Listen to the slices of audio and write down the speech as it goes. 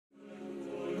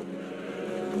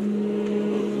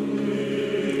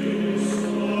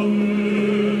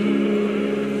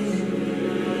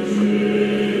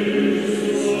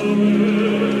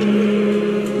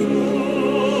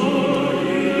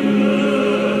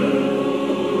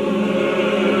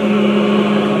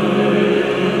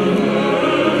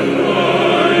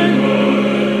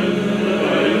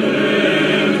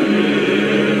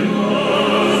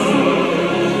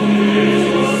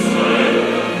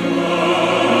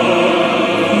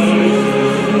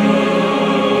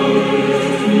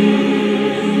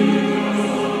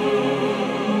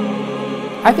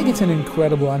I think it's an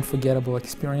incredible, unforgettable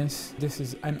experience. This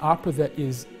is an opera that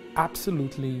is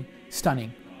absolutely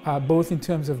stunning, both in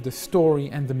terms of the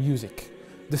story and the music.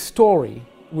 The story,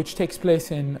 which takes place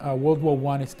in World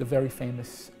War I, it's the very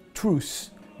famous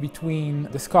truce between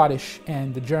the Scottish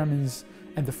and the Germans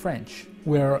and the French,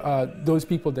 where those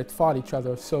people that fought each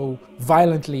other so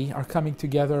violently are coming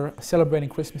together, celebrating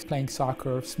Christmas, playing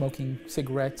soccer, smoking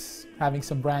cigarettes, having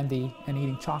some brandy, and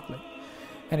eating chocolate.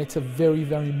 And it's a very,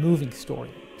 very moving story.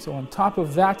 So on top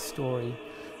of that story,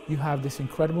 you have this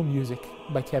incredible music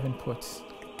by Kevin Putz.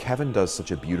 Kevin does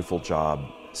such a beautiful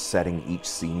job setting each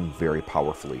scene very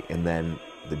powerfully, and then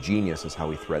the genius is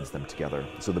how he threads them together.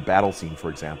 So the battle scene, for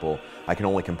example, I can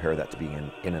only compare that to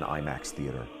being in an IMAX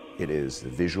theater. It is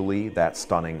visually that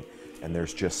stunning, and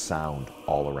there's just sound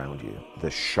all around you.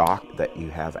 The shock that you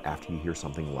have after you hear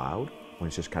something loud, when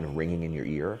it's just kind of ringing in your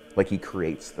ear, like he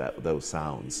creates those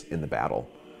sounds in the battle.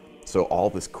 So all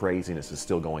this craziness is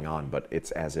still going on, but it's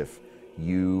as if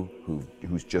you,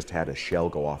 who's just had a shell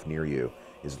go off near you,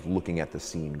 is looking at the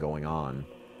scene going on,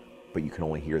 but you can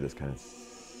only hear this kind of...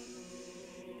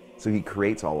 So he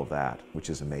creates all of that,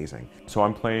 which is amazing. So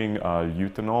I'm playing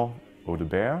Lieutenant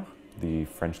Audebert, the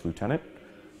French lieutenant.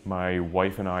 My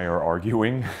wife and I are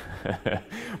arguing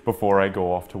before I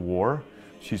go off to war.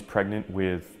 She's pregnant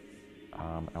with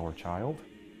our child.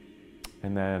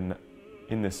 And then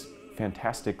in this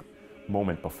fantastic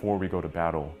moment before we go to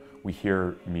battle, we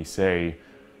hear me say,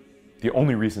 the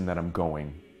only reason that I'm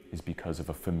going is because of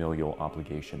a familial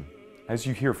obligation. As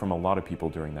you hear from a lot of people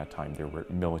during that time, there were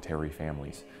military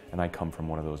families, and I come from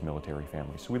one of those military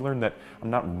families. So we learned that I'm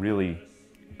not really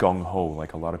gung-ho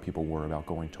like a lot of people were about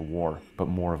going to war, but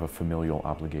more of a familial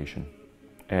obligation.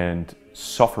 And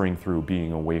suffering through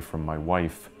being away from my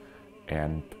wife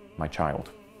and my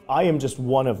child. I am just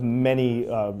one of many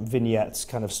vignettes,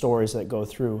 kind of stories that go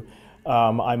through.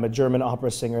 I'm a German opera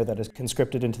singer that is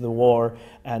conscripted into the war,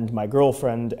 and my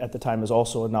girlfriend at the time is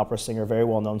also an opera singer, very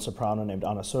well-known soprano named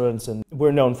Anna Sørensen.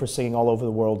 We're known for singing all over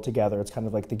the world together. It's kind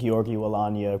of like the Georgiou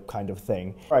Alanya kind of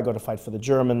thing. I go to fight for the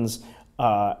Germans,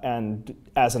 and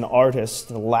as an artist,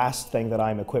 the last thing that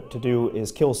I'm equipped to do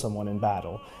is kill someone in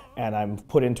battle. And I'm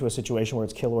put into a situation where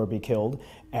it's kill or be killed,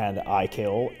 and I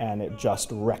kill, and it just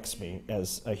wrecks me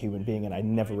as a human being, and I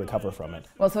never recover from it.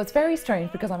 Well, so it's very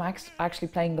strange because I'm actually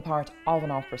playing the part of an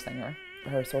opera singer.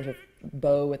 Her sort of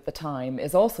beau at the time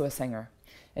is also a singer,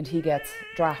 and he gets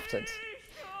drafted.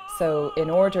 So in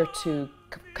order to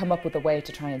come up with a way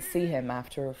to try and see him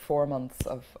after 4 months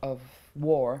of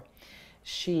war,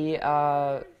 she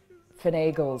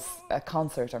finagles a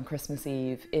concert on Christmas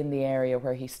Eve in the area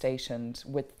where he's stationed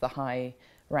with the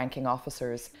high-ranking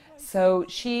officers. So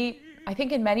I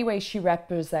think in many ways she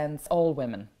represents all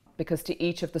women, because to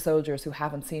each of the soldiers who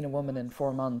haven't seen a woman in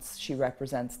 4 months, she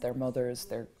represents their mothers,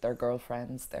 their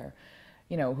girlfriends, their,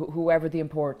 you know, whoever the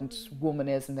important woman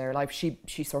is in their life.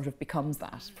 She sort of becomes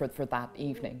that for that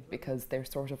evening, because they're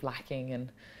sort of lacking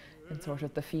in sort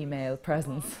of the female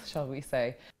presence, shall we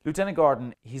say. Lieutenant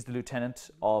Gordon, he's the lieutenant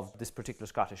of this particular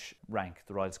Scottish rank,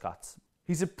 the Royal Scots.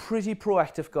 He's a pretty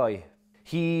proactive guy.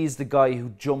 He's the guy who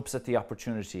jumps at the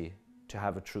opportunity to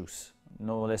have a truce,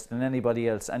 no less than anybody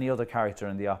else, any other character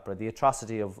in the opera. The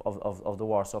atrocity of the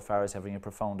war so far is having a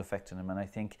profound effect on him, and I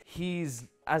think he's,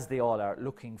 as they all are,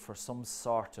 looking for some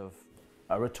sort of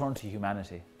a return to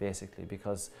humanity, basically,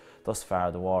 because thus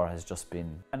far the war has just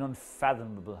been an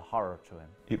unfathomable horror to him.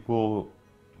 It will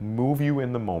move you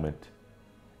in the moment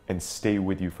and stay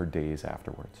with you for days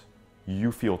afterwards.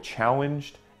 You feel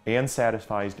challenged and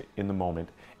satisfied in the moment,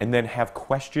 and then have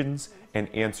questions and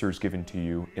answers given to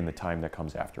you in the time that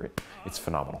comes after it. It's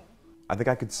phenomenal. I think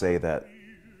I could say that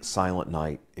Silent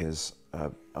Night is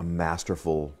a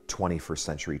masterful 21st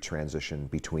century transition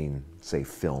between, say,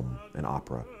 film and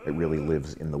opera. It really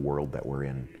lives in the world that we're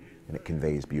in, and it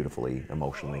conveys beautifully,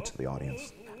 emotionally to the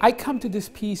audience. I come to this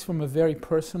piece from a very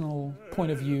personal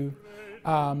point of view.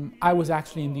 I was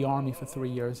actually in the army for 3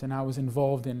 years, and I was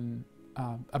involved in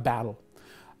a battle.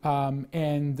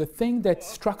 And the thing that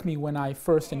struck me when I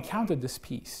first encountered this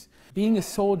piece, being a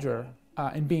soldier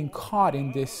and being caught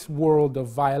in this world of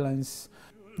violence,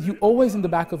 you always in the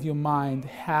back of your mind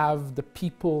have the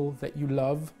people that you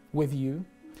love with you,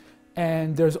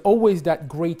 and there's always that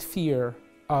great fear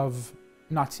of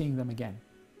not seeing them again,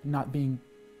 not being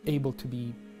able to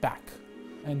be back.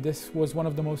 And this was one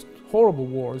of the most horrible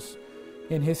wars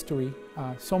in history.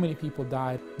 So many people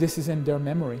died. This is in their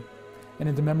memory, and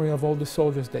in the memory of all the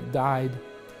soldiers that died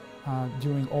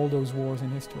during all those wars in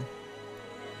history.